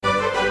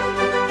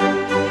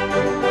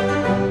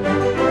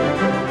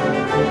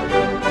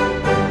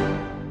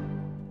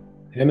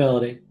Hey,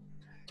 Melody.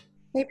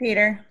 Hey,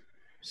 Peter.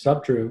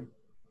 Sup, Drew.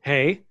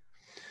 Hey,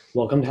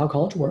 Welcome to How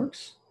College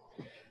Works.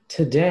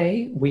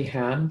 Today we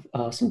have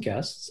some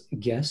guests.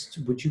 Guests,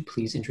 would you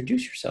please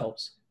introduce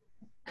yourselves?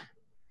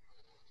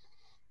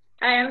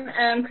 Hi,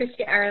 I'm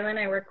Christy Ireland.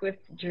 I work with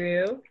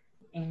Drew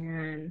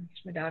and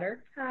my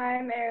daughter. Hi,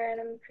 I'm Erin.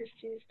 I'm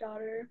Christy's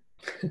daughter.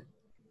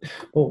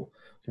 Oh,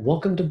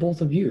 welcome to both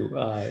of you.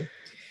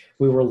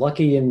 We were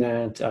lucky in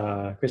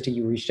that, Christy,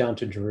 you reached out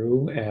to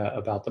Drew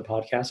about the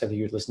podcast. I think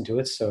you'd listened to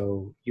it.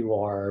 So you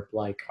are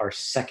like our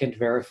second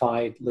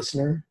verified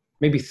listener,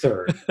 maybe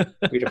third.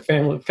 We had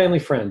a family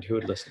friend who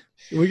would listen.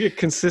 we get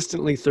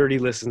consistently 30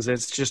 listens.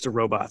 It's just a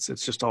robots.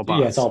 It's just all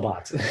bots. Yeah, it's all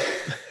bots.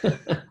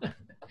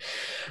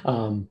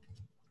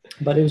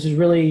 But it was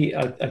really,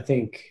 I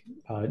think,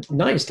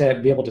 nice to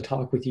be able to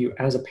talk with you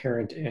as a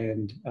parent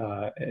and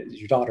as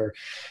your daughter,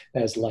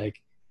 as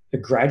like a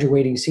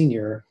graduating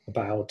senior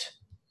about,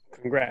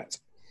 Congrats.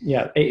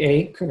 yeah,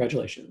 A,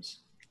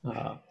 congratulations.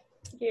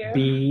 Yeah.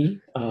 B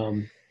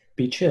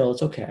chill,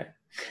 it's okay.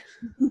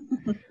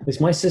 At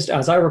least my sister,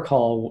 as I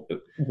recall,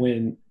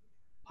 when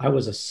I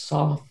was a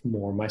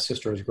sophomore, my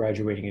sister was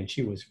graduating and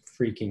she was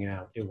freaking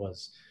out. It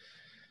was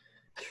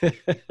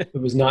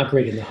not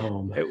great in the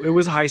home. It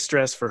was high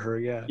stress for her.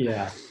 Yeah.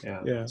 Yeah.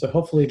 So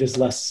hopefully it is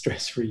less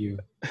stress for you.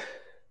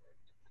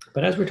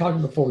 But as we were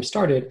talking before we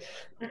started,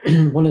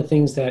 one of the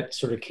things that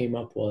sort of came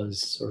up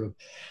was sort of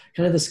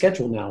kind of the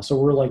schedule now. So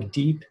we're like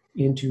deep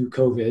into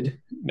COVID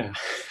now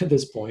at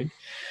this point.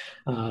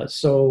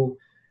 So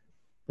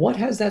what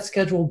has that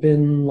schedule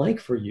been like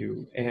for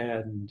you?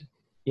 And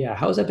yeah,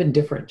 how has that been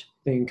different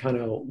than kind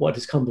of what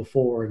has come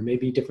before and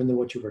maybe different than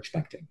what you were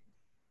expecting?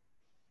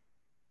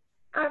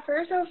 At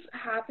first, I was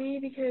happy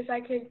because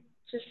I could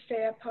just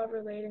stay up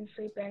however late and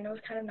sleep in. It was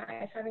kind of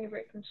nice having a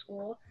break from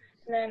school.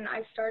 And then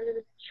I started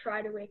to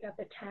try to wake up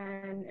at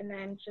 10 and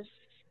then just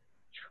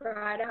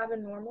try to have a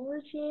normal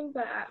routine.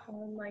 But at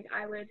home, like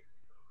I would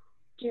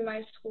do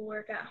my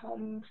schoolwork at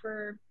home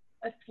for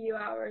a few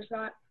hours,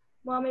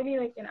 maybe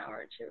like an hour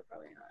or two,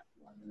 probably not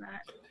more than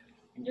that.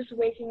 And just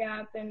waking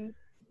up and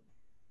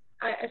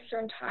at a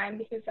certain time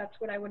because that's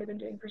what I would have been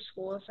doing for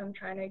school. So I'm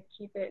trying to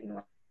keep it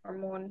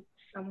normal and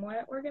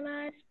somewhat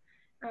organized.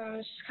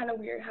 It's just kind of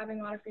weird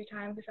having a lot of free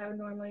time because I would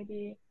normally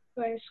be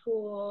going to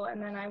school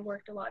and then I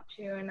worked a lot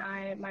too and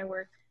my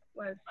work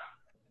was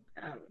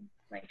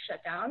like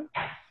shut down.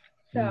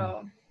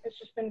 So it's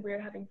just been weird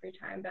having free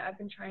time, but I've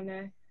been trying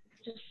to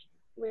just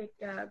wake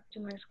up,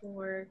 do my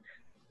schoolwork.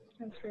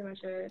 That's pretty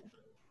much it.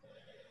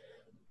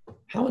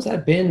 How has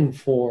that been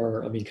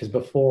for, I mean, because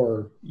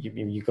before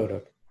you go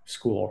to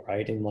school,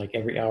 right? And like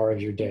every hour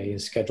of your day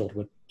is scheduled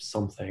with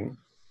something.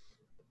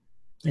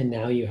 And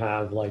now you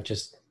have like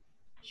just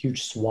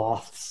huge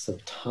swaths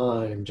of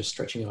time just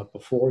stretching out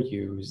before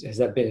you. Has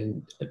that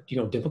been,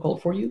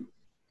 difficult for you?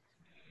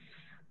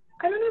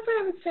 I don't know if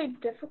I would say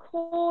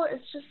difficult.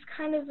 It's just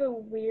kind of a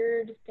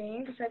weird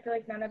thing because I feel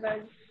like none of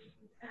us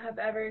have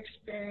ever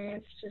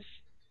experienced just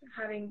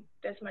having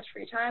this much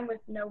free time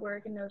with no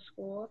work and no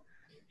school.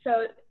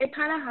 So it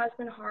kind of has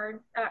been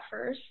hard at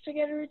first to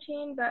get a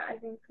routine, but I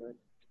think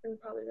it's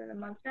probably been a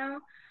month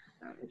now.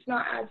 It's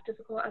not as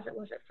difficult as it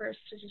was at first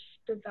to just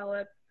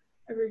develop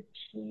a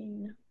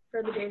routine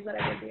for the days that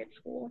I would be at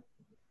school.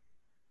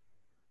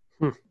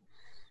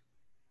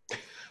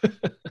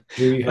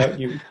 You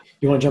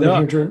want to jump in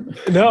here, Drew?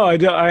 No, I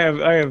don't.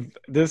 I have.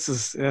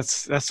 Those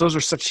are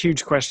such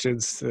huge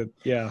questions.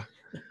 Yeah.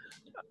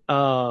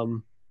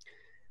 Well,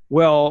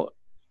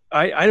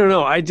 I don't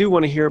know. I do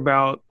want to hear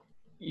about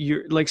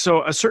your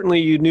certainly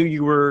you knew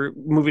you were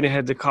moving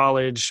ahead to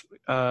college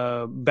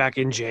back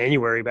in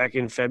January, back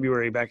in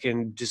February, back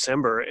in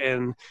December,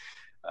 and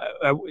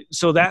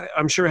so that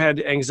I'm sure had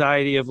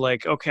anxiety of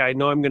like, okay, I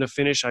know I'm going to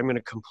finish, I'm going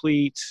to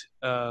complete,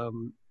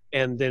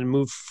 and then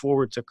move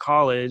forward to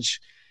college.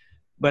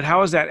 But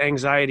how has that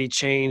anxiety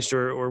changed,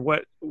 or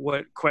what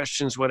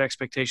questions, what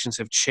expectations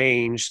have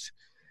changed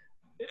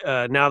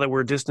now that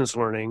we're distance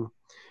learning,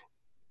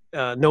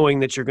 knowing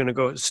that you're going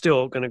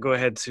to go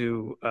ahead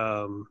to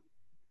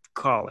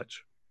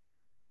college?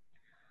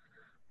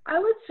 I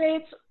would say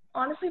it's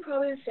honestly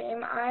probably the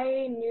same.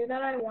 I knew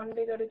that I wanted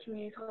to go to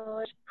community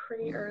college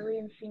pretty early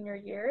in senior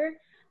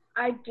year.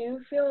 I do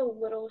feel a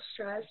little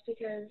stressed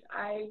because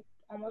I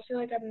almost feel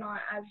like I'm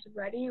not as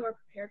ready or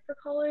prepared for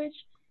college,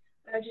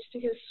 just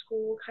because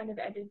school kind of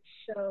ended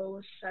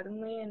so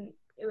suddenly and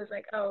it was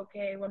like, oh,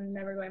 okay, well, I'm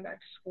never going back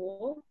to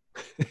school.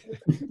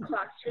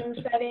 Classroom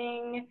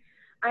setting,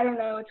 I don't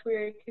know, it's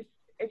weird because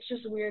it's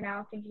just weird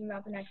now thinking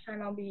about the next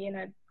time I'll be in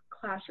a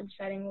classroom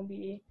setting will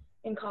be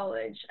in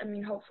college. I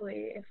mean,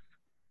 hopefully if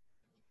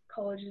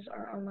colleges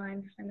are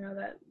online, because I know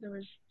that there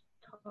was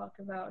talk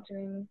about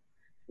doing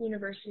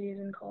universities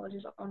and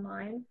colleges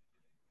online.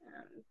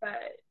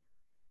 But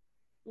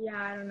yeah,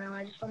 I don't know.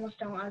 I just almost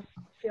don't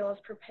feel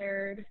as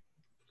prepared.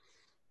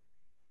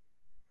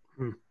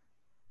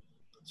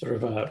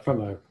 Sort of from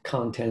a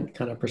content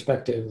kind of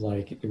perspective,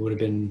 like it would have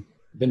been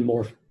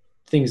more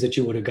things that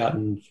you would have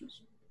gotten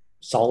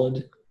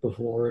solid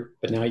before,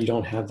 but now you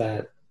don't have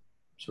that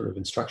sort of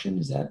instruction.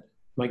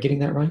 Am Am I getting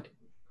that right?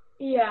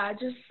 Yeah,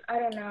 just, I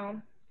don't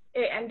know.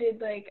 It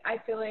ended, like, I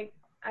feel like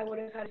I would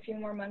have had a few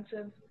more months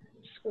of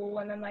school,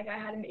 and then, like, I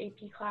had an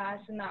AP class,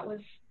 and that was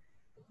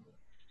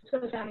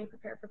supposed to have me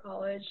prepare for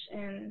college,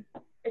 and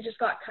it just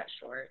got cut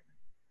short.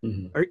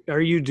 Mm-hmm. Are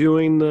you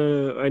doing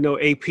I know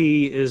AP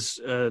is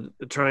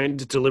trying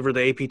to deliver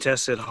the AP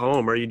test at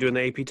home. Are you doing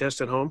the AP test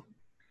at home?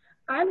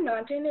 I'm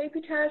not doing the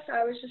AP test.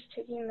 I was just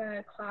taking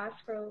the class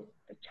for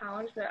the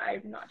challenge, but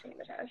I'm not taking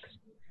the test.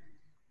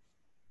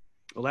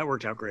 Well, that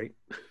worked out great.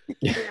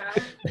 Yeah.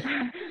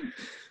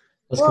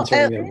 Less Well,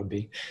 concerning than it would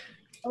be.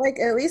 like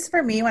at least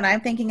for me, when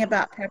I'm thinking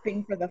about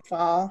prepping for the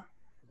fall,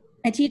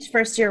 I teach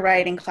first year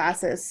writing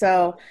classes.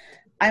 So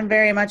I'm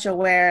very much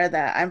aware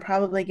that I'm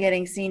probably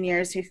getting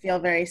seniors who feel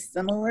very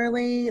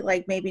similarly,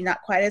 like maybe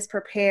not quite as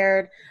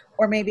prepared,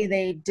 or maybe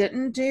they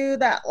didn't do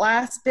that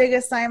last big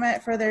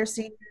assignment for their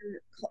senior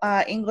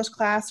English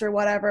class or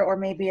whatever, or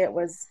maybe it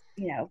was,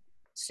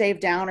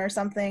 shaved down or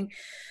something.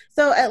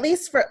 So at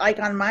least for like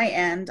on my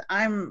end,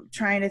 I'm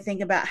trying to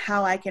think about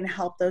how I can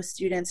help those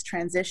students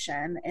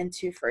transition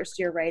into first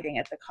year writing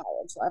at the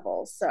college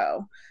level.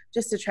 So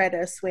just to try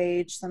to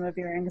assuage some of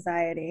your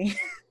anxiety.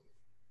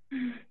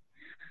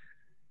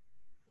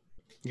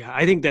 Yeah,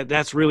 I think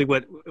that's really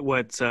what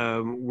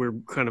we're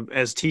kind of,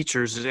 as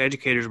teachers, as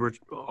educators, we're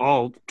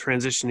all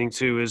transitioning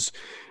to is,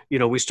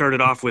 we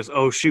started off with,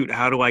 oh shoot,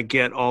 how do I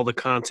get all the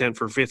content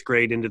for fifth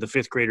grade into the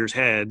fifth graders'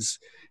 heads,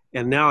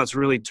 and now it's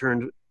really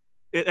turned,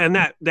 and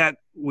that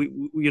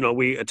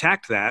we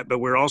attacked that, but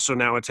we're also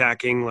now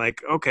attacking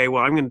like, okay,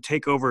 well, I'm going to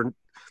take over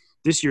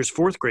this year's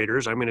fourth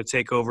graders, I'm going to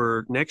take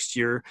over next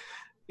year,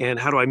 and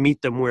how do I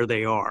meet them where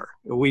they are?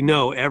 We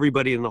know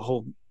everybody in the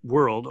whole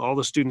world, all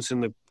the students in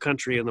the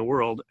country and the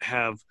world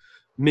have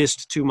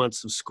missed 2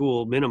 months of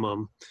school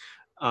minimum.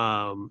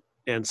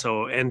 And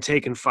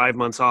taken 5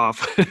 months off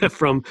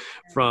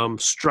from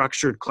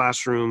structured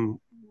classroom,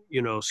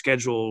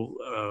 schedule,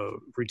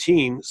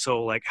 routine.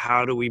 So like,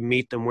 how do we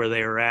meet them where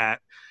they are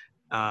at,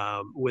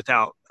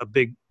 without a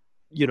big,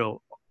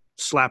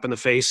 slap in the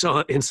face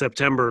in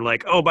September,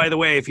 like, oh, by the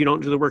way, if you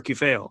don't do the work, you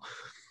fail.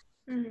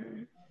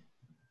 Mm-hmm.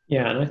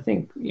 Yeah, and I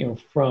think,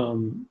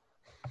 from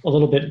a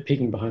little bit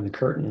peeking behind the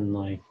curtain,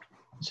 like,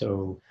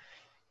 so,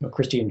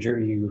 Christy and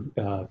Drew, you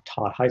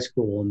taught high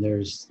school, and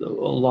there's a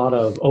lot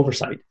of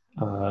oversight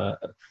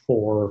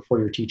for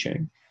your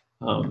teaching.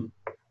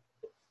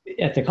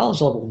 At the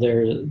college level,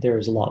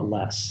 there's a lot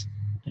less,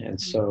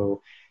 and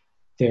so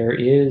there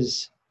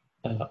is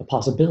a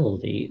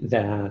possibility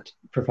that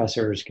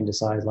professors can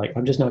decide, like,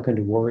 I'm just not going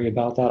to worry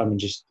about that. I'm going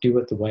to just do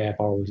it the way I've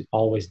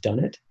always done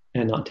it,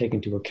 and not take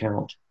into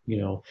account,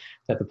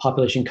 that the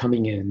population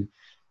coming in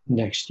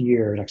next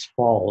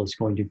fall is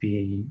going to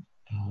be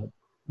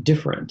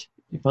different,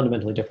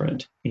 fundamentally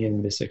different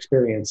in this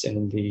experience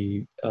and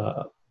the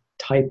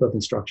type of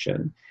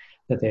instruction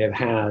that they have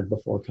had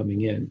before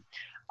coming in.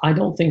 I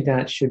don't think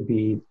that should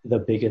be the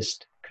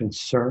biggest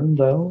concern,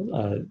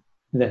 though,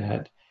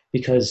 that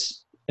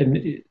because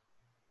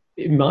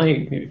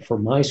for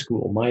my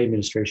school, my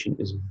administration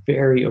is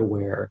very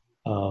aware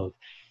of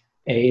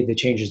the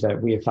changes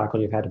that we as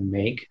faculty have had to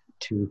make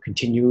to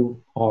continue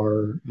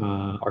our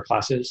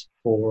classes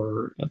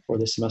for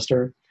this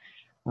semester,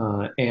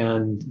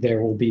 and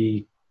there will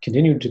be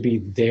continue to be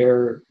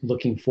there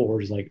looking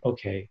forward, like,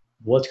 okay,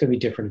 what's going to be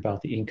different about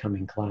the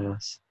incoming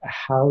class?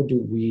 How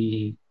do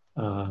we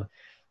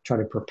try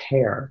to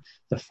prepare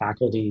the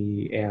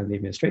faculty and the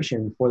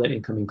administration for that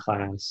incoming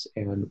class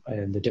and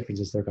the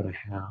differences they're going to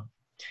have?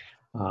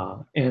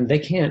 And they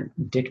can't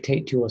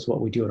dictate to us what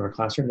we do in our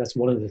classroom. That's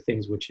one of the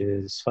things which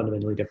is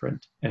fundamentally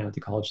different at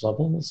the college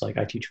level. It's like,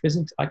 I teach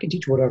physics, I can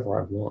teach whatever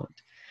I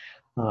want.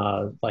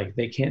 Like,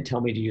 they can't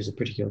tell me to use a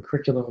particular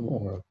curriculum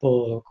or a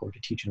book or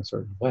to teach in a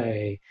certain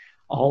way.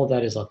 All of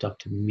that is left up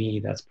to me.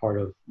 That's part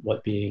of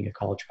what being a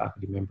college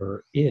faculty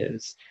member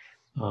is.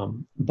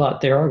 But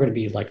there are going to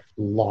be like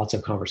lots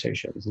of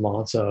conversations,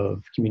 lots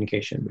of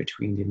communication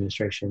between the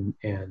administration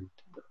and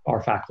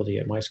our faculty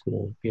at my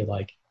school. Be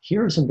like,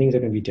 here are some things that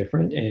are going to be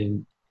different,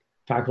 and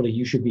faculty,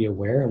 you should be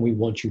aware, and we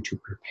want you to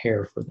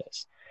prepare for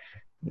this.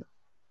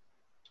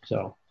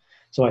 So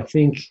I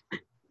think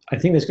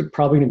this could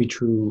probably going to be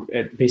true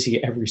at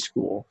basically every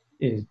school,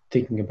 is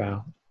thinking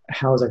about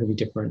how is that going to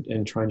be different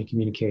and trying to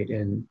communicate,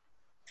 and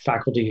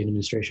faculty and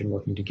administration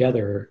working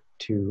together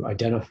to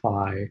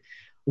identify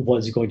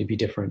what's going to be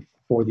different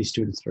for these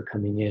students that are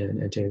coming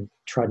in and to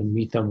try to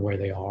meet them where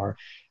they are.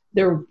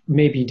 There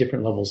may be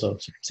different levels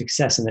of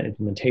success in that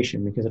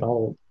implementation because it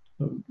all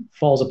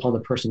falls upon the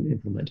person to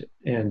implement it.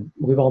 And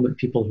we've all met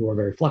people who are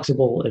very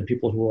flexible and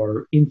people who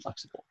are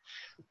inflexible.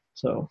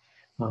 So,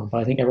 but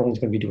I think everyone's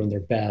going to be doing their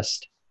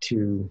best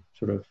to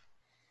sort of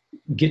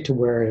get to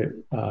where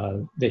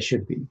they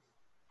should be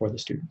for the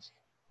students.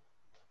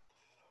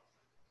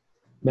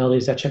 Melody,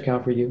 does that check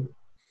out for you?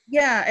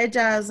 Yeah, it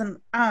does.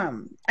 And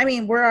I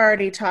mean, we're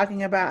already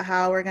talking about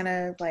how we're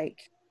gonna like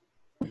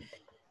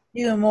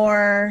do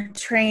more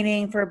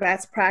training for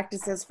best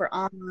practices for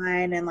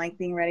online and like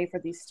being ready for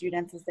these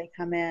students as they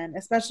come in,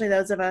 especially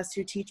those of us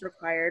who teach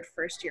required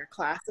first year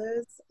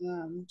classes,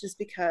 just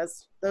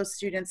because those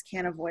students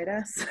can't avoid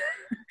us.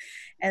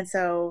 And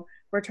so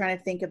we're trying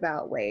to think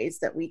about ways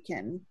that we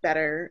can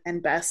better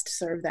and best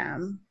serve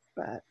them.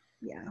 But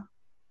yeah.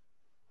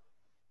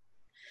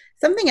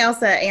 Something else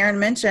that Aaron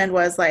mentioned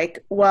was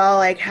like, well,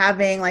 like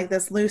having like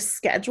this loose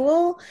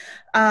schedule,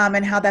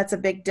 and how that's a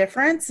big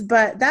difference.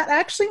 But that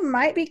actually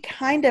might be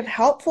kind of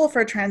helpful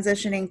for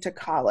transitioning to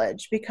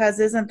college,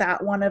 because isn't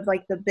that one of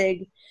like the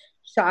big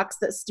shocks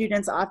that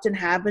students often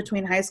have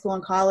between high school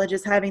and college,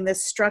 is having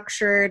this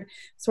structured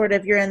sort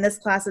of, you're in this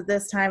class at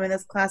this time and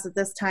this class at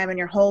this time, and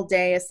your whole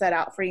day is set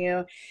out for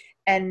you.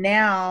 And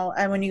now,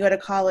 and when you go to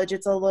college,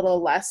 it's a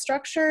little less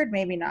structured,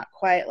 maybe not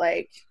quite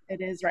like it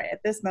is right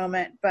at this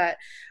moment, but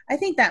I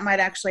think that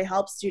might actually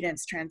help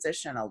students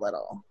transition a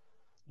little.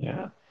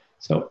 Yeah.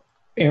 So,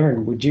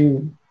 Aaron, would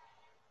you,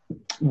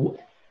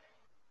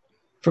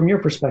 from your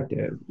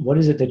perspective, what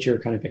is it that you're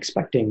kind of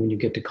expecting when you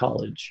get to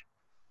college?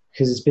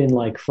 Because it's been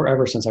like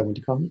forever since I went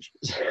to college.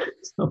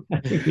 So I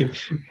think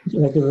if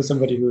there was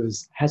somebody who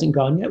hasn't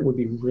gone yet, would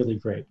be really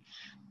great.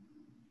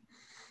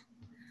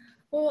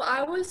 Well,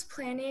 I was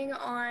planning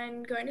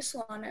on going to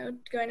Solano,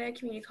 going to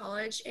community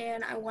college,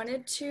 and I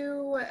wanted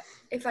to,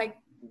 if I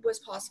was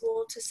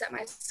possible, to set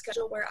my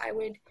schedule where I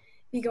would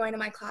be going to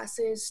my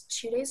classes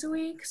 2 days a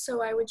week.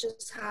 So I would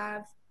just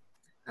have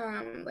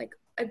like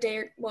a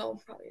day, well,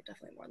 probably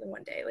definitely more than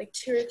one day, like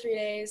 2 or 3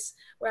 days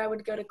where I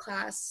would go to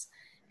class.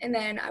 And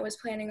then I was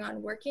planning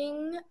on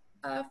working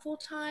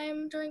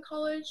full-time during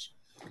college.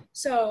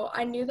 So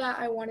I knew that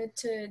I wanted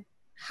to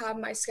have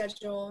my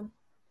schedule,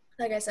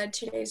 like I said,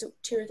 2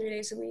 or 3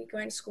 days a week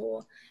going to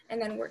school and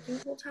then working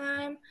full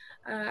time.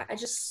 I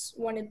just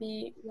wanted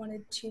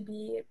to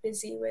be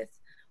busy with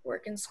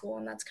work and school,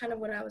 and that's kind of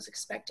what I was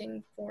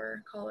expecting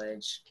for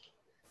college,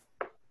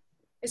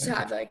 is to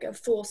have like a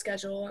full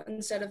schedule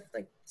instead of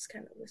like this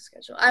kind of loose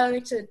schedule. I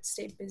like to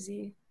stay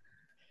busy.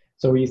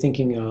 So were you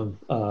thinking of,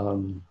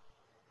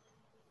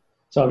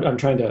 so I'm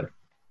trying to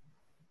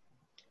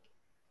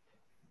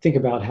think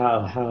about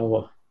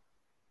how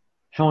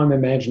I'm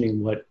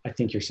imagining what I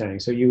think you're saying.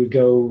 So you would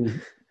go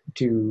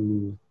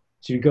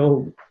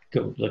go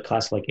to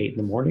class like 8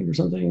 a.m. or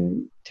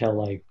something till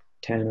like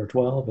 10 or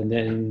 12, and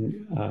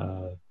then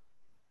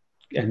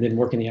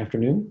work in the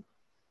afternoon.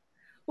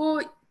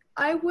 Well,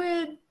 I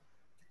would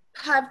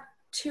have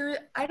two.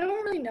 I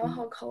don't really know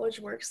how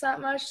college works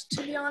that much,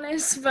 to be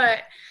honest, but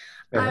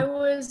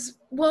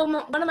one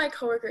of my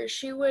coworkers,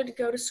 she would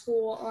go to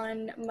school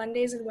on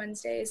Mondays and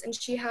Wednesdays, and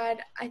she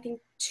had, I think,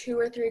 2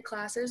 or 3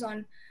 classes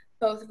on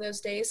both of those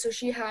days. So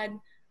she had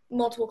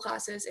multiple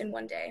classes in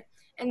one day.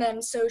 And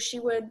then so she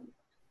would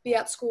be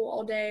at school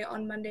all day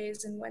on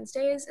Mondays and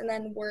Wednesdays, and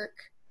then work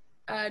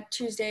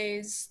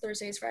Tuesdays,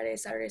 Thursdays,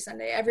 Fridays, Saturdays,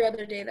 Sunday, every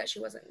other day that she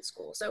wasn't in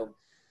school. So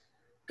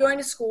going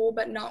to school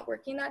but not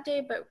working that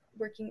day, but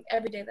working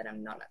every day that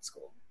I'm not at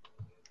school.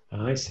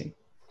 I see.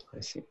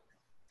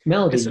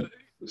 Melody,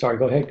 sorry,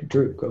 go ahead.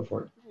 Drew, go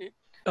for it.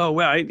 Oh,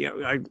 well, I'm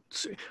going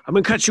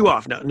to cut you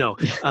off. No.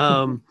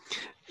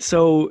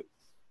 So,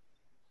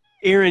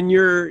 Aaron,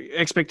 your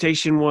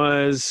expectation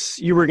was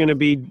you were going to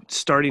be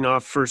starting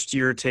off first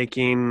year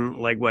taking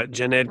like what,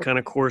 gen ed kind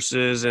of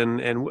courses,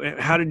 and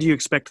how did you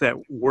expect that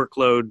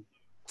workload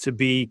to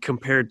be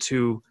compared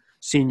to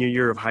senior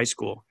year of high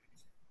school?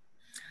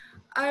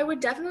 I would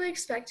definitely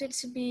expect it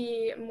to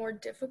be more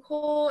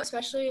difficult,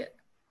 especially,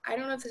 I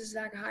don't know if this is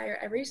that high or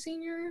every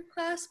senior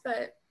class,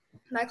 but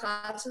my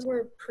classes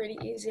were pretty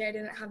easy. I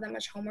didn't have that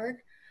much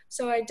homework.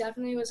 So I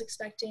definitely was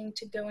expecting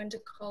to go into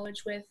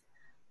college with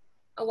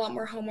a lot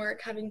more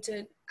homework, having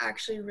to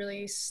actually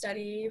really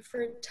study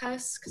for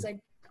tests, because I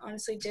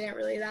honestly didn't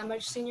really that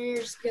much senior year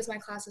just because my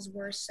classes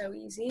were so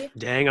easy.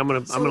 Dang, I'm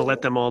gonna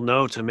let them all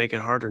know to make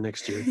it harder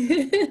next year.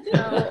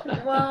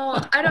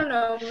 Well, I don't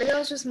know. Maybe it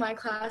was just my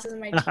classes and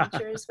my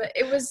teachers, but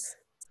it was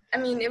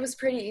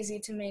pretty easy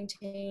to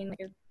maintain like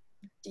a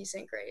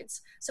decent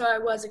grades. So I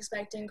was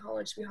expecting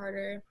college to be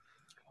harder,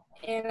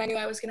 and I knew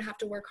I was going to have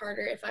to work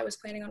harder if I was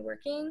planning on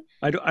working.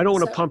 I don't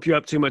want to pump you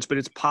up too much, but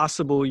it's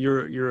possible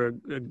you're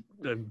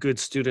a good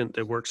student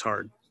that works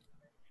hard.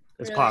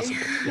 It's really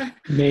possible.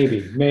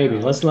 Maybe.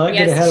 Let's not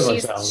get ahead of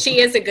ourselves. She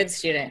is a good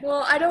student.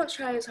 Well, I don't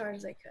try as hard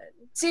as I could.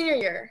 Senior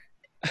year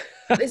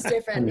is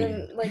different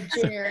than like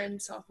junior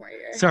and sophomore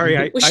year.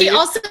 Sorry. She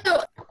also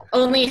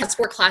only has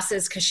 4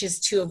 classes because she has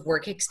 2 of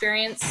work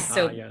experience.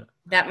 So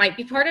that might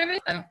be part of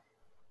it. I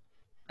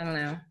don't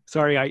know.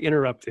 Sorry, I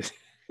interrupted.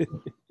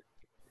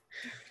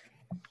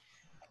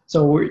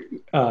 So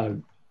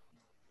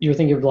you're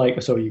thinking of like,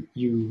 so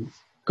you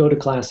go to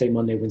class, say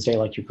Monday, Wednesday,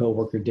 like your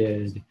coworker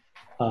did,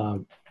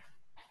 and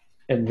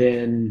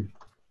then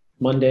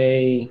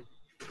Monday,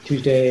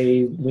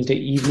 Tuesday, Wednesday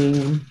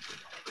evening,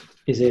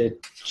 is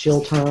it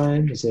chill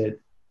time? Is it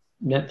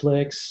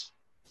Netflix?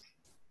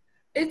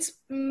 It's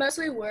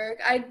mostly work.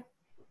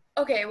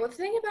 Okay, well, the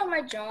thing about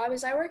my job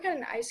is I work at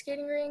an ice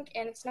skating rink,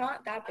 and it's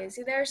not that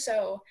busy there.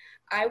 So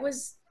I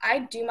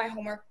do my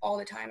homework all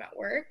the time at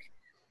work.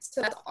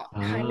 So that's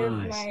kind of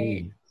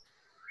my,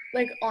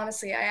 like,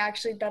 honestly,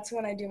 that's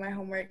when I do my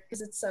homework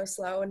because it's so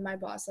slow and my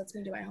boss lets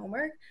me do my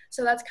homework.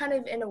 So that's kind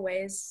of, in a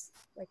ways,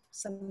 like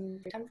some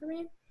free time for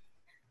me.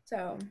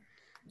 So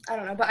I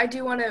don't know, but I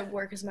do want to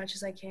work as much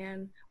as I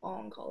can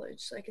while in college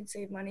so I can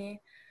save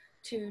money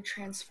to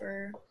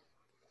transfer.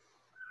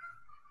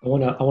 I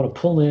want to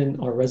pull in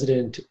our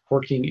resident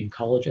working in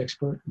college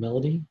expert,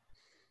 Melody.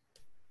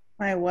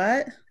 My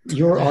what?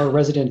 You're our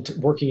resident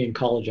working in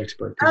college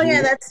expert. Oh,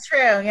 yeah, that's true.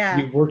 Yeah.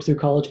 You work through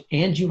college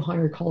and you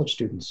hire college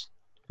students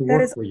who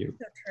work for you.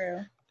 That's so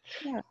true.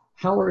 Yeah.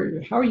 How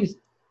are you?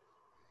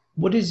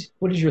 What is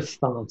your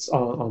thoughts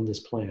on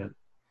this plan?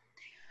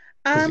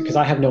 Because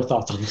I have no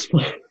thoughts on this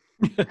plan.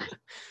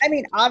 I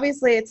mean,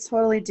 obviously it's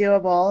totally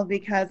doable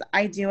because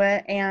I do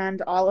it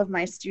and all of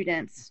my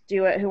students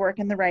do it who work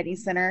in the Writing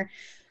Center.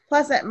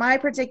 Plus, at my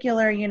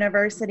particular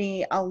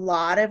university, a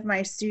lot of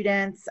my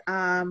students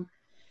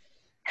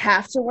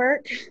have to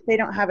work. They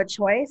don't have a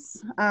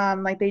choice.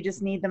 Like they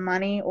just need the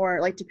money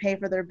or like to pay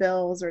for their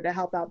bills or to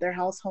help out their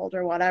household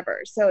or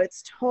whatever. So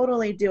it's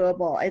totally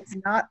doable. It's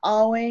not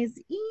always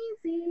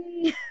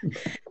easy.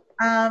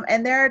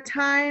 And there are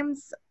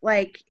times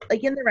like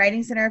in the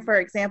Writing Center,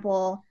 for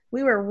example,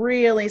 we were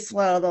really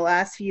slow the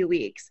last few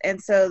weeks. And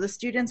so the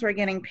students were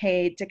getting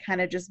paid to kind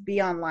of just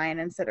be online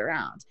and sit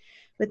around.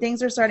 But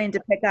things are starting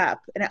to pick up.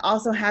 And it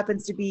also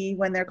happens to be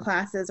when their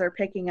classes are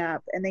picking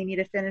up and they need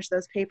to finish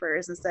those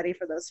papers and study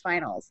for those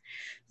finals.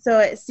 So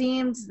it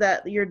seems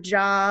that your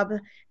job,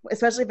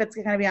 especially if it's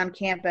going to be on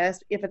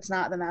campus, if it's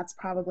not, then that's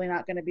probably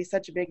not going to be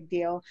such a big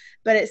deal.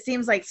 But it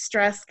seems like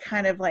stress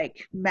kind of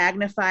like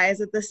magnifies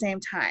at the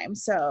same time.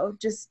 So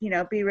just,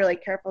 be really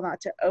careful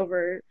not to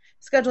over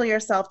schedule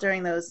yourself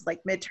during those like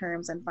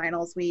midterms and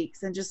finals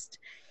weeks and just,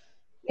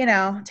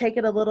 take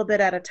it a little bit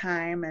at a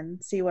time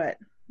and see what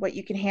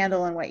you can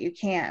handle and what you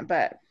can't.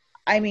 But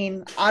I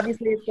mean,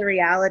 obviously it's the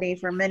reality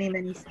for many,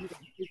 many students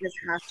who just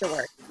have to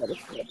work to go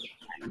to school.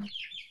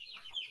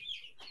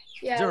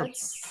 Yeah.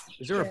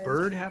 Is there a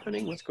bird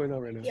happening? What's going on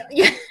right now?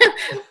 Yeah.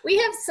 We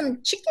have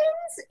some chickens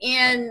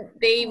and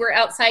they were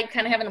outside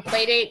kind of having a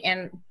play date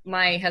and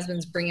my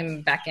husband's bringing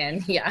them back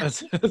in. Yeah.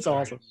 That's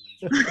awesome.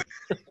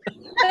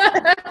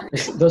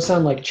 Those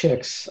sound like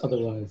chicks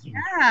otherwise.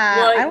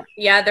 Yeah.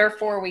 Well, they're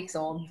 4 weeks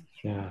old.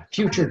 Yeah.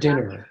 Future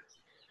dinner.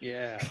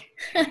 Yeah.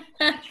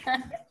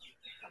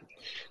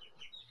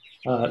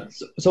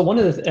 So one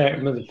of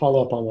the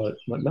follow up on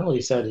what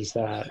Melody said is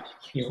that,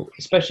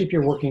 especially if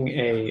you're working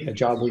a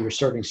job where you're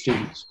serving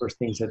students for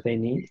things that they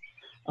need,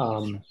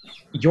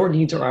 your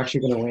needs are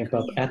actually going to ramp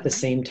up at the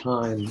same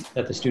time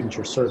that the students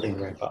you're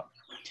serving ramp up.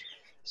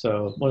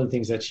 So one of the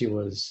things that she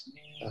was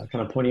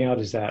kind of pointing out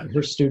is that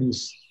her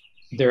students,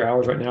 their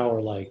hours right now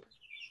are like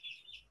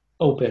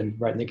open,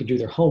 right? And they can do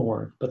their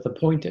homework, but the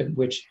point at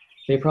which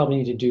they probably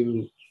need to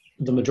do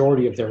the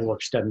majority of their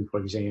work, studying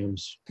for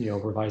exams,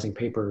 revising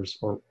papers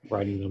or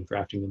writing them,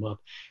 drafting them up,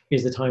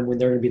 is the time when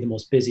they're going to be the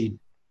most busy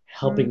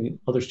helping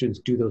other students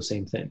do those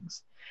same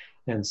things.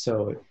 And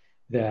so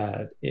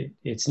that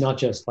it's not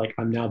just like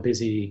I'm now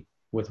busy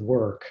with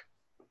work.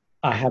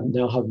 I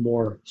now have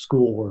more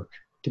schoolwork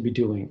to be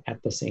doing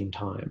at the same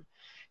time.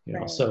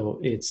 Right. So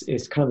it's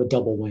kind of a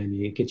double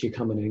whammy. It gets you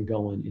coming and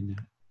going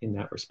in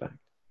that respect.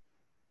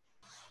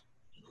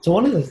 So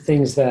one of the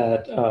things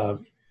that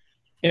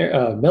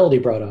Melody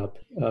brought up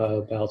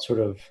about sort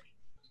of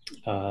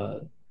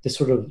this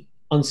sort of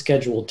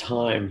unscheduled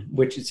time,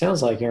 which it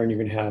sounds like, Aaron, you're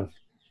going to have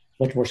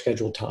much more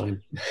scheduled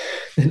time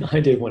than I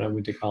did when I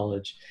went to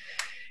college,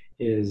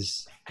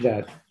 is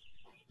that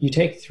you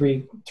take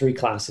three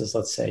classes.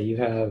 Let's say you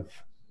have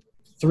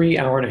 3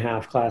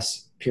 hour-and-a-half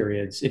class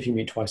periods if you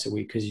meet twice a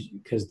week,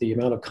 because the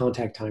amount of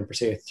contact time for,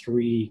 say, a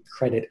 3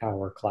 credit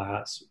hour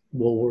class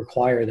will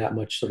require that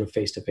much sort of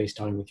face-to-face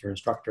time with your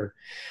instructor.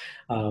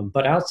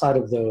 But outside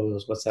of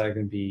those, what's that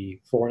going to be,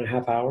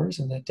 4.5 hours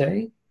in that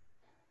day?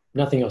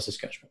 Nothing else is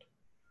scheduled.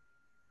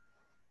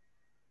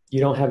 You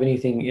don't have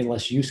anything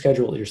unless you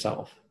schedule it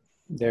yourself.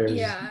 There's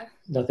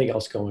nothing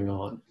else going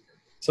on.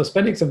 So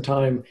spending some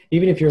time,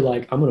 even if you're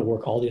like, I'm going to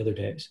work all the other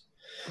days,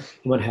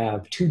 I'm going to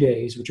have 2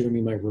 days, which are going to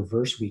be my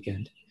reverse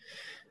weekend,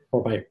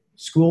 or my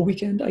school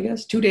weekend, I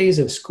guess. 2 days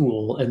of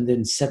school and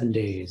then 7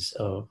 days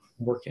of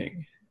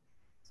working.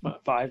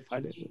 5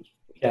 days.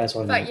 Yeah, that's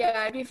what I mean.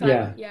 Yeah, I'd be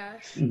fine. Yeah.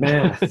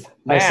 Math.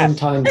 I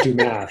sometimes do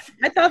math.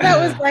 I thought that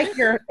was like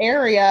your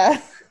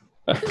area.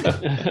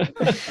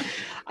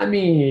 I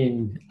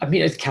mean,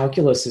 it's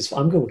calculus.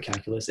 I'm good with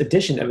calculus.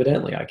 Addition,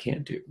 evidently, I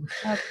can't do.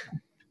 Okay.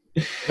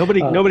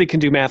 Nobody can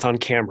do math on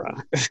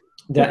camera.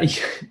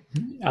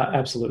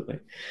 Absolutely.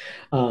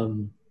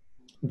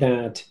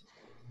 That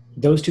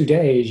those 2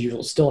 days,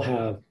 you'll still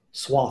have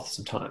swaths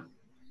of time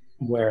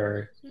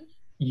where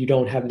you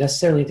don't have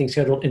necessarily anything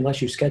scheduled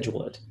unless you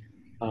schedule it.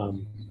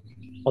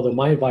 Although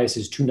my advice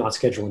is to not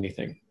schedule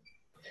anything.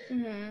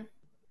 Mm-hmm.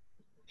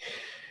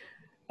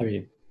 I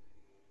mean,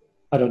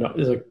 I don't know.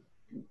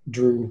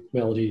 Drew,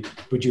 Melody,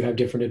 would you have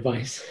different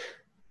advice?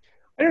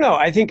 I don't know.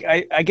 I think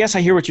I guess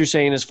I hear what you're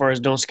saying as far as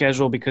don't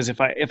schedule, because if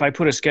I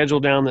put a schedule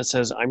down that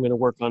says I'm going to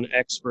work on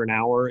X for an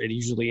hour, it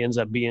usually ends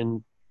up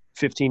being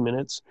 15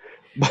 minutes.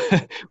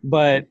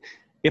 But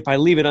if I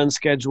leave it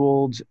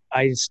unscheduled,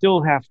 I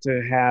still have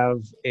to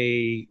have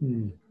a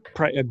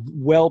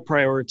well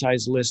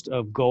prioritized list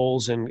of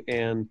goals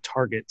and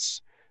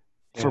targets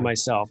for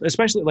myself,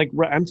 especially like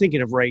I'm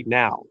thinking of right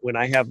now when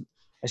I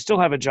still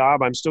have a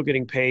job. I'm still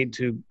getting paid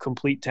to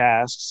complete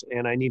tasks,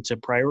 and I need to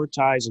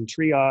prioritize and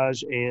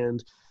triage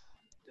and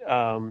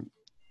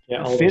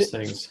all those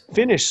things.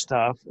 Finish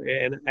stuff.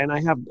 And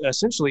I have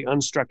essentially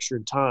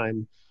unstructured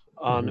time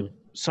on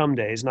some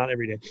days, not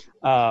every day,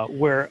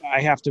 where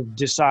I have to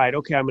decide,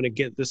 okay, I'm going to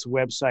get this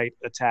website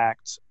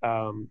attacked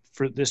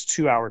for this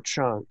 2-hour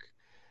chunk.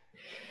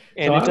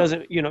 And so it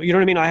doesn't, you know what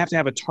I mean? I have to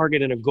have a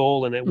target and a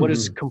goal, and then what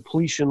does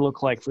completion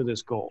look like for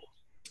this goal?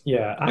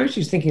 Yeah, I was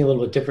just thinking a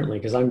little bit differently,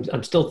 because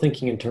I'm still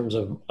thinking in terms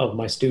of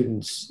my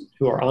students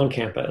who are on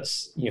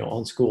campus,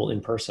 on school in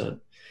person,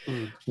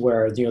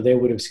 where they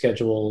would have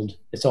scheduled.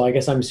 So I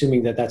guess I'm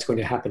assuming that that's going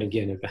to happen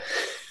again,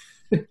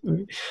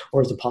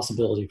 or is a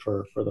possibility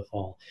for the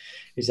fall,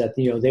 is that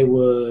they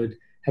would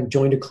have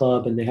joined a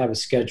club and they have a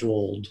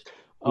scheduled.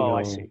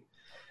 I see.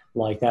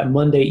 Like that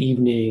Monday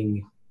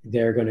evening,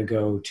 they're going to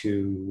go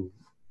to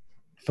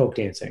folk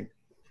dancing,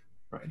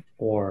 right?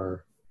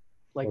 Or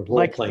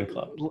role-playing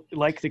club.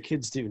 Like the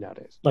kids do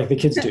nowadays. Like the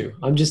kids do.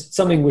 I'm just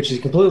something which is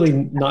completely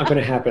not going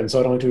to happen, so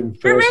I don't have to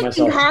embarrass myself.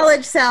 You're making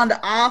college sound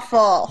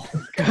awful.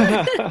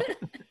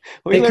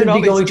 They could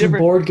be going to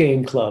board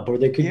game club, or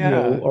they could,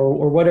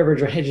 or whatever,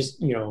 just,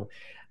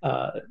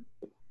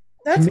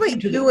 That's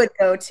what you would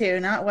go to,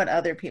 not what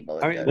other people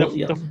would go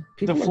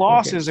to. The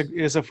floss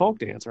is a folk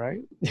dance,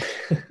 right?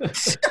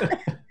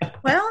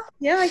 Well,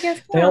 yeah, I guess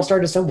so. They all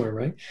started somewhere,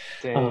 right?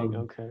 Dang,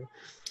 okay.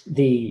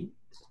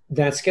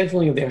 That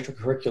scheduling of the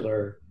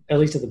extracurricular, at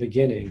least at the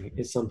beginning,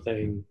 is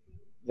something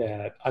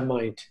that I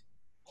might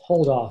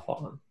hold off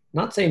on.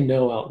 Not saying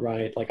no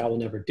outright, like I will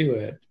never do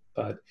it,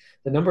 but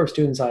the number of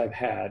students I've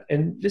had,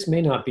 and this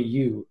may not be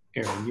you,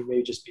 Erin, you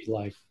may just be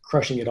like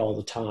crushing it all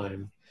the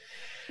time.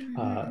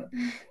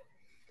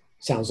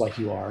 Sounds like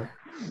you are.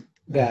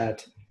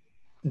 That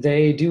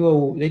they do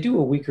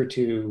a week or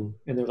two,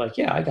 and they're like,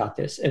 yeah, I got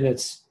this. And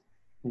it's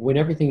when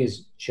everything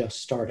is just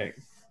starting,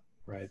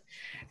 right?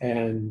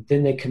 And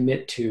then they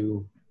commit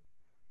to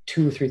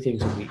 2 or 3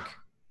 things a week.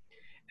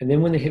 And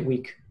then when they hit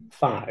week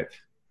 5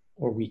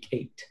 or week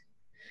 8.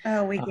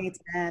 Oh, week 8's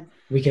bad.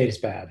 Week 8 is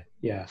bad,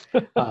 yeah.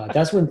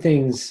 That's when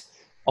things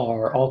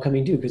are all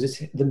coming due, because it's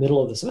the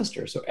middle of the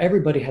semester. So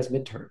everybody has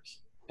midterms.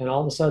 And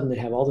all of a sudden they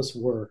have all this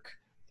work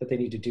that they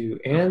need to do.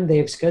 And they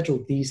have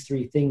scheduled these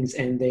 3 things,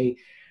 and they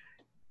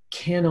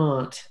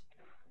cannot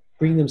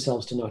bring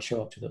themselves to not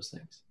show up to those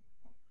things.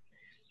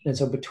 And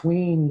so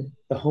between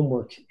the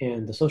homework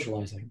and the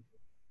socializing,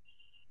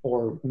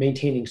 or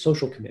maintaining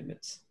social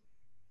commitments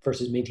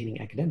versus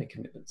maintaining academic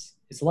commitments,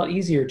 it's a lot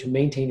easier to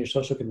maintain your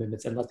social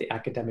commitments and let the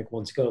academic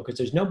ones go, because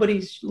there's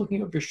nobody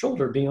looking over your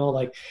shoulder being all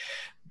like,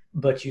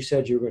 but you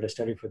said you were going to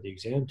study for the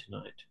exam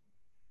tonight.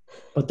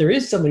 But there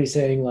is somebody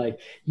saying like,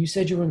 you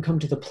said you were going to come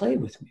to the play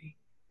with me.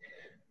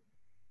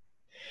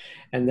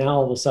 And now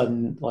all of a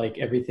sudden, like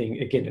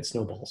everything, again, it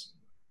snowballs.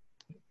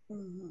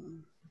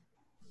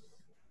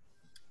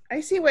 I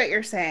see what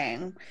you're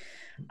saying.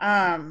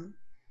 I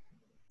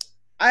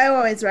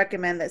always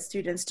recommend that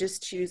students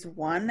just choose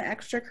one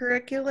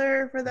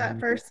extracurricular for that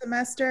first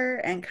semester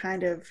and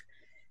kind of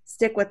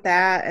stick with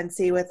that and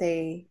see what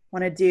they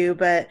want to do.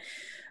 But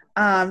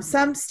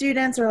some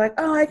students are like,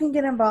 oh, I can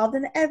get involved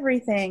in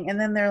everything. And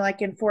then they're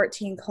like in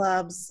 14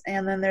 clubs,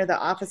 and then they're the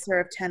officer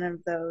of 10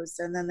 of those.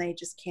 And then they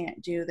just can't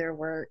do their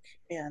work.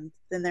 And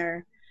then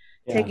they're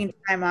taking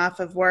time off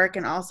of work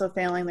and also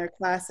failing their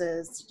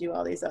classes to do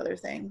all these other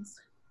things.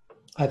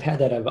 I've had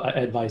that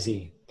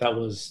advisee. That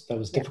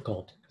was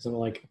difficult, because I'm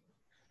like,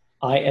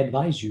 I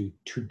advise you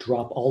to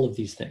drop all of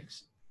these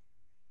things.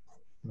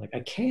 I'm like, I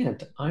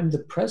can't. I'm the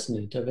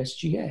president of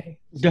SGA.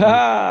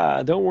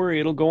 So, don't worry,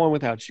 it'll go on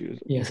without you.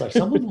 Yeah, it's like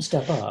someone will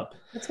step up.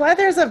 That's why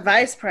there's a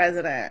vice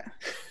president.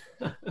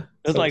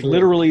 That's like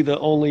literally the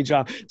only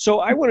job.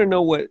 So I want to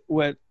know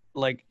what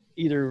like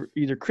either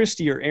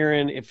Christy or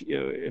Erin, if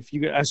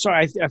you, I'm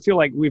sorry, I feel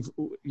like we've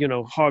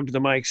hogged the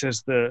mics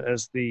as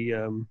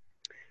the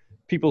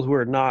people who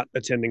are not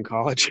attending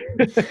college,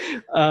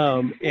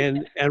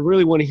 and I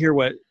really want to hear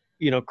what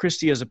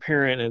Christy as a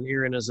parent and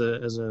Erin as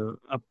a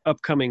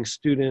upcoming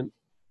student,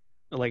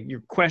 like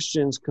your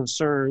questions,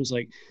 concerns,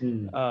 like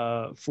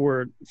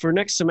for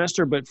next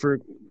semester. But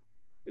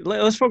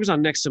let's focus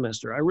on next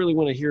semester. I really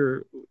want to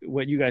hear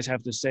what you guys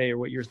have to say, or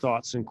what your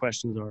thoughts and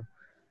questions are.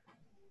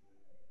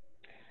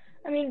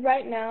 I mean,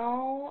 right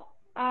now,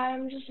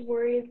 I'm just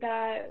worried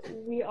that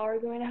we are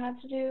going to have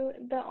to do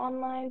the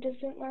online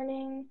distant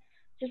learning,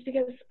 just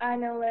because I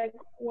know like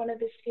one of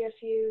the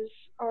CSUs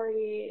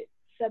already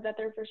said that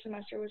their first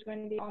semester was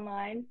going to be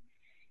online.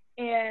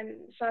 And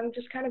so I'm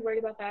just kind of worried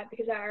about that,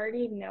 because I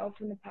already know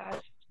from the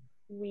past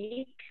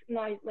week,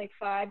 not like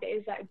 5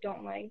 days that I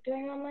don't like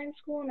doing online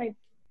school and I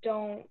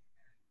don't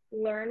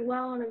learn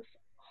well, and it's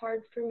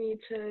hard for me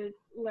to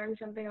learn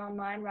something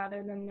online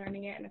rather than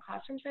learning it in a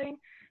classroom setting.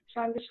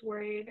 So I'm just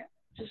worried,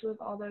 just with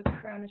all the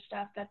corona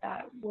stuff, that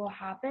will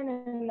happen,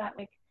 and that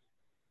like,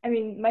 I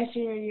mean, my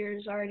senior year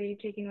is already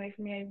taken away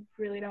from me. I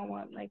really don't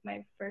want like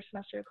my first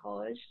semester of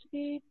college to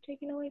be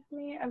taken away from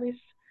me, at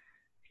least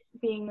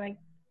being like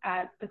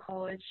at the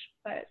college.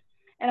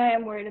 And I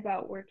am worried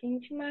about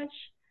working too much,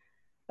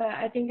 but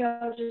I think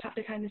I'll just have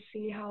to kind of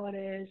see how it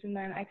is, and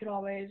then I could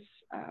always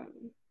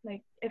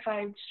like if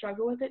I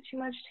struggle with it too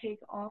much, take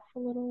off a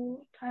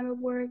little time of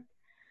work.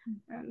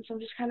 So I'm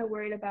just kind of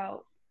worried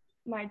about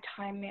my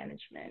time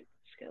management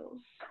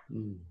skills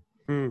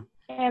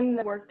and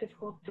the work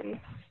difficulty.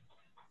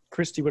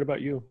 Christy, what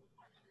about you?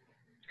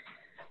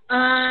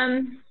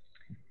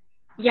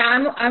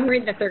 Yeah, I'm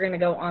worried that they're going to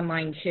go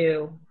online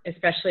too,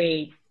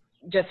 especially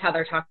just how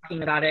they're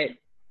talking about it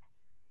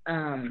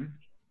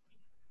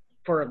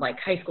for like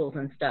high schools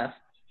and stuff.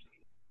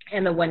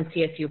 And the one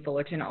CSU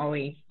Fullerton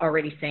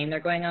already saying they're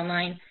going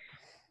online.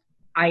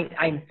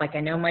 I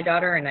know my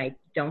daughter, and I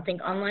don't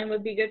think online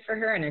would be good for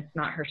her, and it's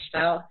not her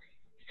style.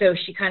 So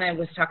she kind of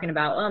was talking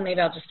about, oh,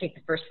 maybe I'll just take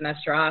the first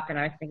semester off. And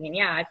I was thinking,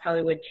 yeah, I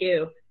probably would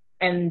too.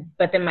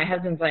 But then my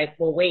husband's like,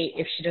 well, wait,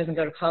 if she doesn't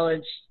go to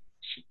college,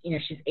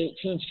 she's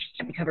 18, she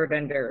can't be covered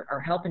under our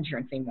health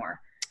insurance anymore.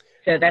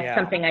 So that's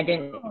something I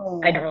didn't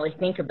really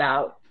think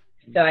about.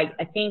 So I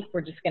think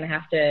we're just going to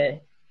have to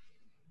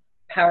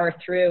power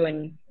through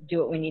and do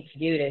what we need to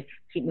do to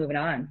keep moving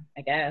on,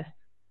 I guess.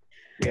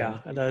 Yeah,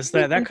 that's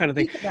that kind of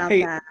thing.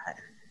 Hey,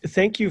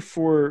 thank you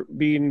for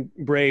being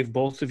brave,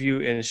 both of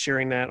you, and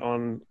sharing that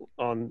on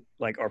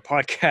like our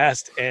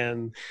podcast,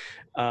 and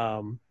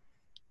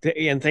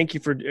thank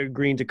you for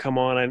agreeing to come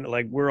on. And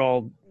like, we're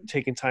all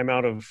taking time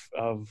out of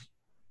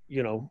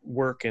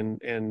work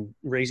and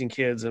raising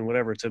kids and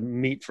whatever to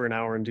meet for an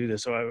hour and do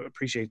this. So I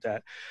appreciate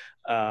that.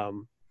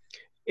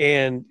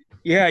 And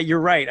yeah, you're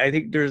right. I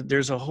think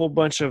there's a whole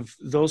bunch of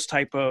those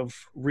type of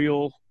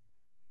real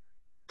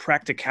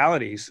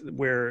practicalities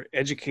where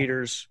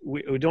educators,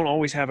 we don't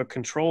always have a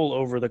control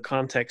over the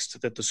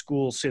context that the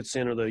school sits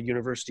in or the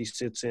university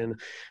sits in,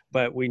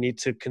 but we need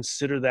to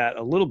consider that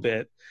a little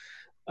bit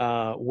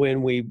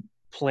when we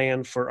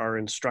plan for our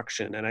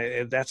instruction.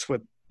 And that's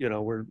what,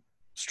 we're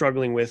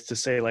struggling with, to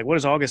say, like, what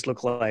does August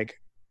look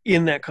like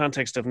in that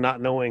context of not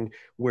knowing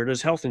where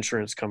does health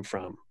insurance come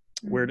from?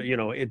 Where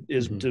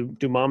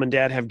do mom and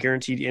dad have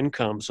guaranteed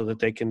income so that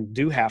they can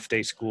do half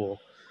day school,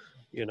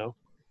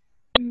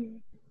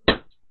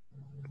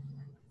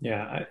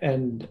 Yeah.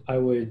 And I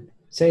would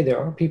say there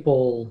are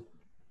people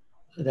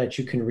that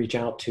you can reach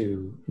out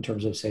to in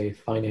terms of, say,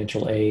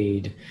 financial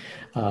aid,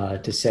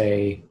 to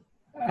say,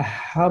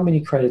 how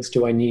many credits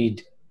do I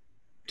need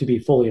to be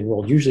fully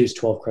enrolled? Usually it's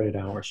 12 credit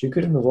hours. You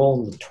could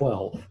enroll in the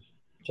 12,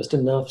 just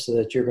enough so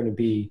that you're going to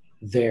be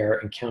there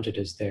and counted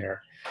as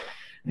there,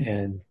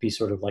 and be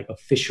sort of like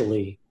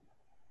officially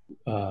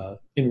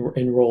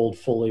enrolled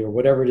fully, or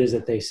whatever it is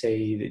that they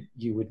say that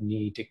you would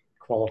need to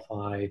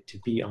qualify to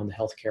be on the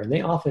healthcare. And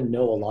they often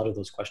know a lot of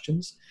those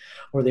questions,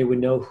 or they would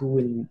know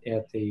who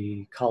at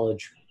the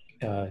college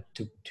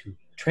to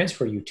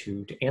transfer you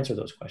to answer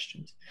those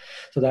questions.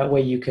 So that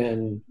way you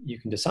can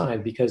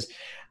decide, because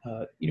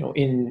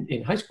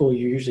in high school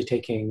you're usually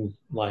taking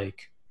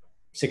like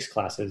 6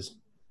 classes,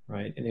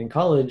 right? And in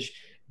college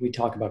we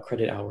talk about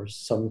credit hours.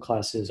 Some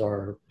classes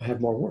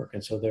have more work,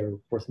 and so they're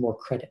worth more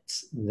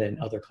credits than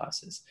other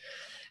classes.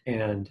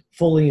 And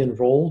fully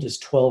enrolled is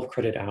 12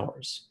 credit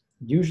hours.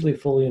 Usually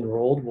fully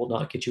enrolled will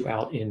not get you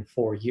out in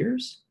 4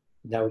 years.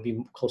 That would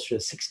be closer to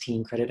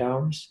 16 credit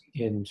hours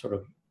in sort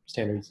of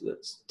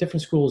standards.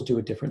 Different schools do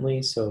it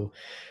differently, so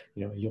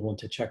you'll want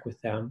to check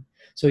with them.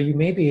 So you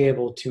may be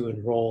able to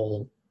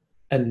enroll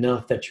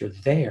enough that you're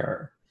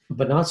there,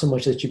 but not so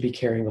much that you'd be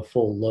carrying a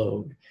full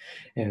load.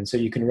 And so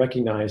you can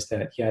recognize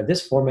that,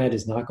 this format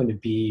is not going to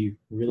be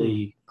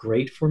really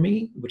great for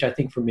me, which I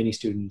think for many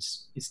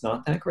students, it's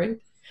not that great.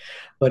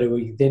 But it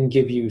would then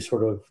give you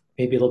sort of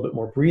maybe a little bit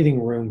more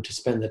breathing room to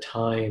spend the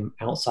time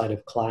outside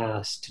of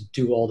class to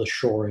do all the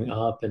shoring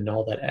up and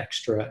all that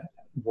extra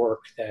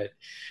work that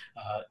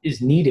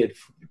is needed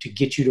to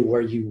get you to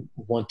where you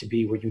want to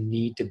be, where you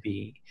need to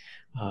be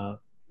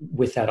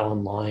with that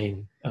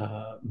online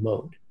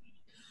mode.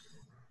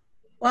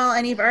 Well,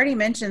 and you've already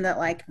mentioned that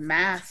like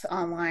math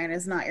online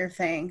is not your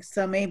thing.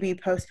 So maybe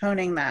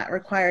postponing that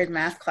required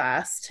math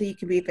class till you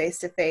can be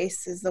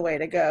face-to-face is the way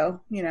to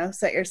go.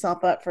 Set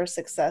yourself up for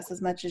success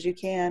as much as you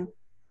can.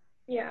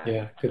 Yeah.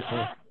 Yeah, good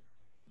point.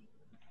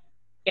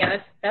 Yeah,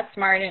 that's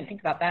smart. I didn't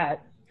think about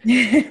that.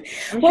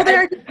 Well,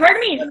 part of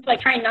me is like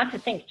trying not to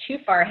think too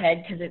far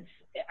ahead, because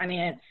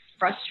it's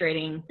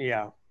frustrating.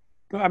 Yeah.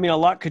 I mean, a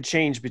lot could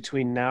change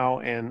between now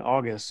and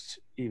August,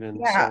 even.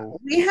 Yeah, So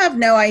we have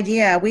no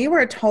idea. We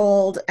were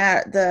told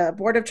at the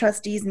Board of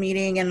Trustees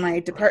meeting and my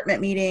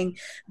department meeting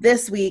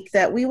this week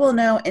that we will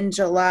know in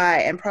July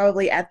and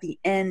probably at the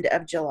end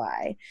of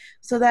July.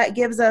 So that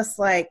gives us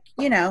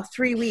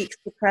 3 weeks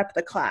to prep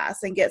the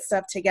class and get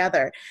stuff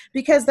together,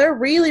 because they're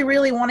really,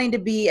 really wanting to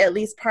be at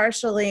least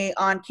partially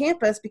on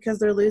campus because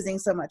they're losing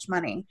so much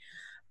money,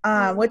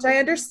 which I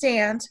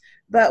understand,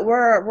 but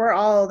we're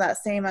all that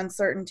same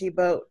uncertainty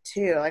boat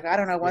too. Like, I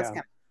don't know what's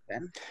going to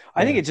happen.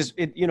 I think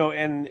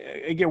and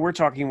again, we're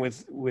talking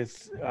with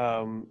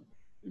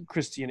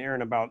Christy and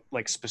Aaron about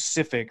like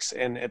specifics,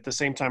 and at the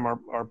same time,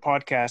 our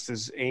podcast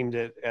is aimed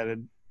at a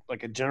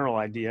general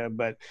idea,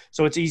 but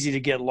so it's easy to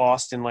get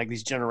lost in like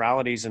these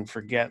generalities and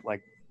forget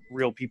like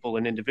real people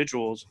and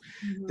individuals.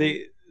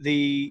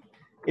 Mm-hmm.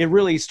 It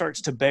really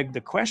starts to beg the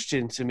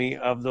question to me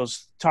of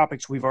those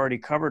topics we've already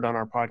covered on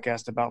our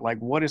podcast about like,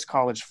 what is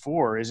college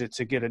for? Is it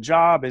to get a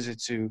job? Is it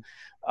to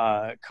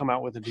come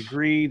out with a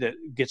degree that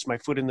gets my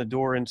foot in the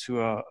door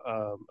into a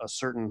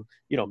certain,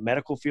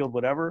 medical field,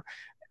 whatever?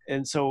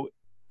 And so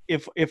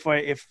if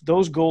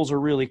those goals are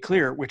really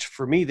clear, which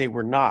for me, they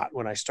were not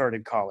when I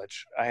started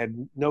college, I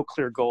had no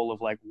clear goal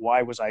of like,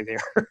 why was I there?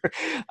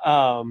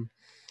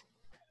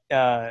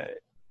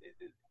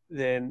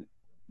 Then,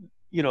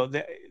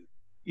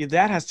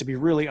 that has to be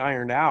really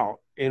ironed out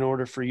in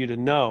order for you to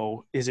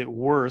know, is it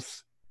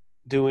worth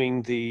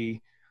doing the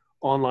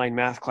online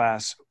math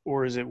class,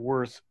 or is it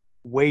worth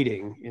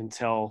waiting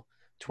until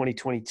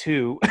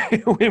 2022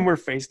 when we're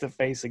face to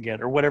face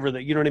again, or whatever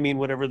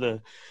whatever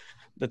the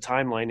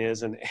timeline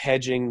is, and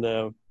hedging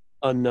the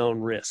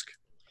unknown risk.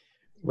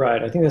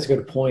 Right. I think that's a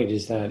good point,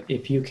 is that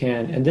if you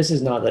can, and this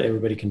is not that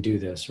everybody can do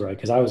this, right?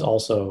 Because I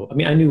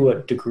knew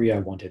what degree I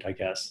wanted, I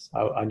guess.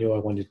 I knew I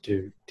wanted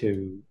to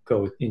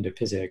go into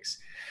physics,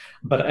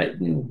 but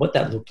what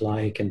that looked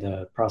like and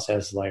the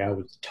process, like, I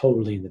was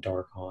totally in the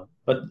dark on.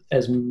 But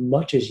as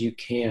much as you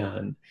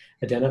can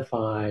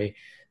identify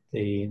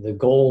the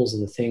goals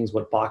and the things,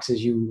 what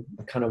boxes you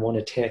kind of want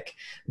to tick,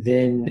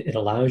 then it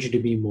allows you to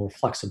be more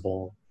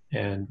flexible.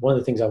 And one of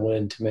the things I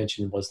wanted to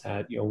mention was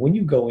that, when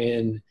you go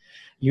in,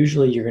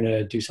 usually you're going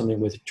to do something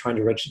with trying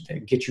to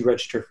get you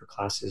registered for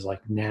classes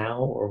like now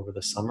or over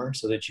the summer,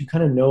 so that you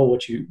kind of know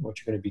what you're going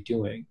to be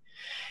doing.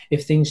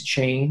 If things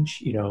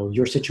change,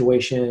 your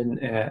situation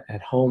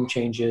at home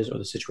changes, or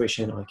the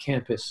situation on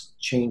campus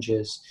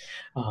changes,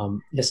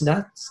 that's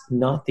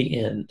not the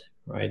end,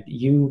 right?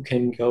 You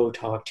can go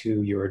talk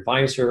to your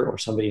advisor or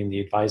somebody in the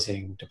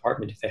advising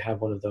department if they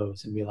have one of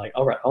those, and be like,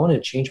 all right, I want to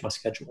change my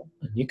schedule.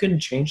 And you can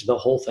change the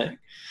whole thing.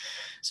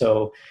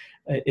 So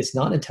it's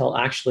not until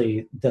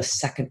actually the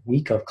second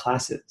week of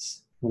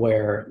classes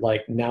where,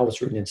 like, now it's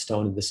written in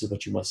stone and this is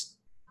what you must,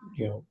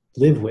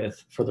 live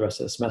with for the rest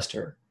of the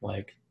semester.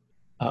 Like,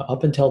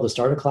 up until the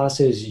start of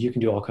classes, you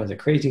can do all kinds of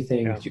crazy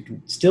things. Yeah. You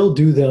can still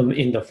do them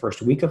in the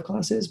first week of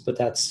classes, but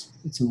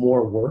it's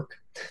more work.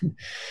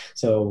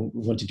 So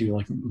we want to do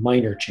like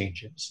minor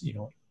changes,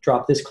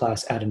 drop this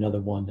class, add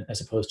another one,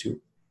 as opposed to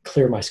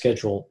clear my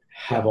schedule,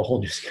 have a whole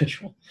new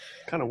schedule.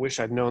 Kind of wish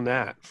I'd known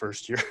that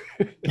first year.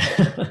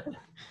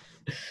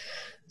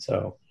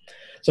 So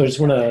I just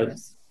want to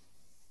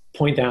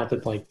point out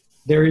that, like,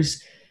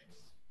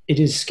 it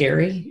is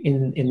scary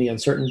in the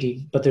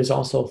uncertainty, but there's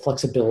also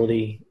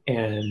flexibility,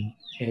 and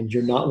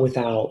you're not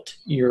without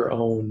your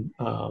own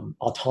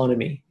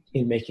autonomy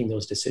in making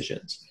those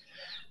decisions,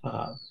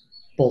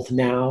 both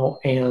now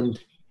and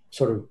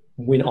sort of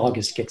when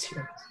August gets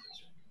here.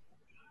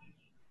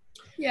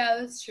 Yeah,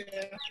 that's true.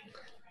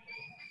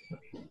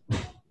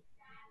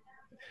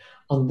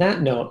 On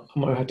that note,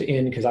 I'm going to have to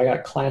end because I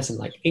got class in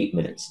like 8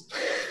 minutes.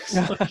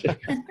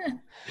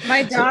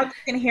 My dogs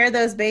can hear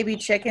those baby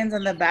chickens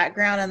in the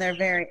background, and they're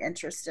very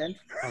interested.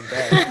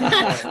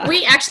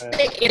 We actually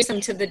introduced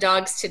them to the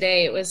dogs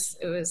today. It was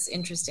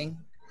interesting.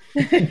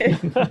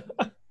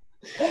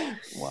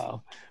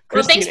 Wow.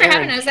 Well, thanks for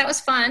having us. That was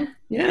fun.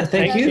 Yeah,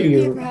 thank you. Thank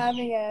you for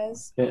having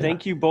us. Yeah.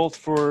 Thank you both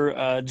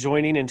for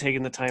joining and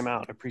taking the time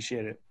out. I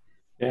appreciate it.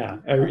 Yeah,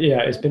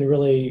 it's been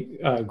really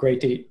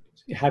great to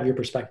have your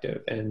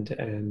perspective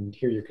and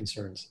hear your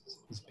concerns.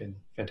 It's been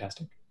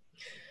fantastic.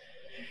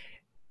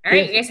 All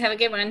right, you guys have a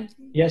good one.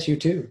 Yes, you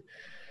too.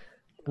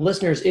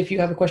 Listeners, if you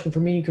have a question for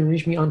me, you can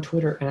reach me on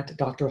Twitter at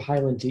Dr.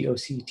 Hyland,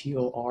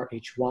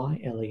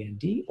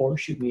 DoctorHyland, or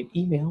shoot me an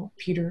email,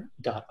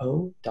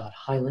 peter.o.hyland,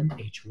 Hyland,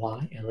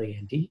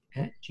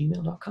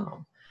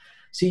 @gmail.com.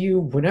 See you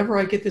whenever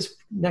I get this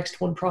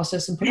next one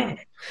processed and put out.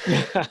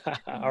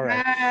 All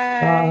right.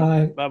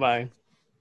 Bye. Bye-bye.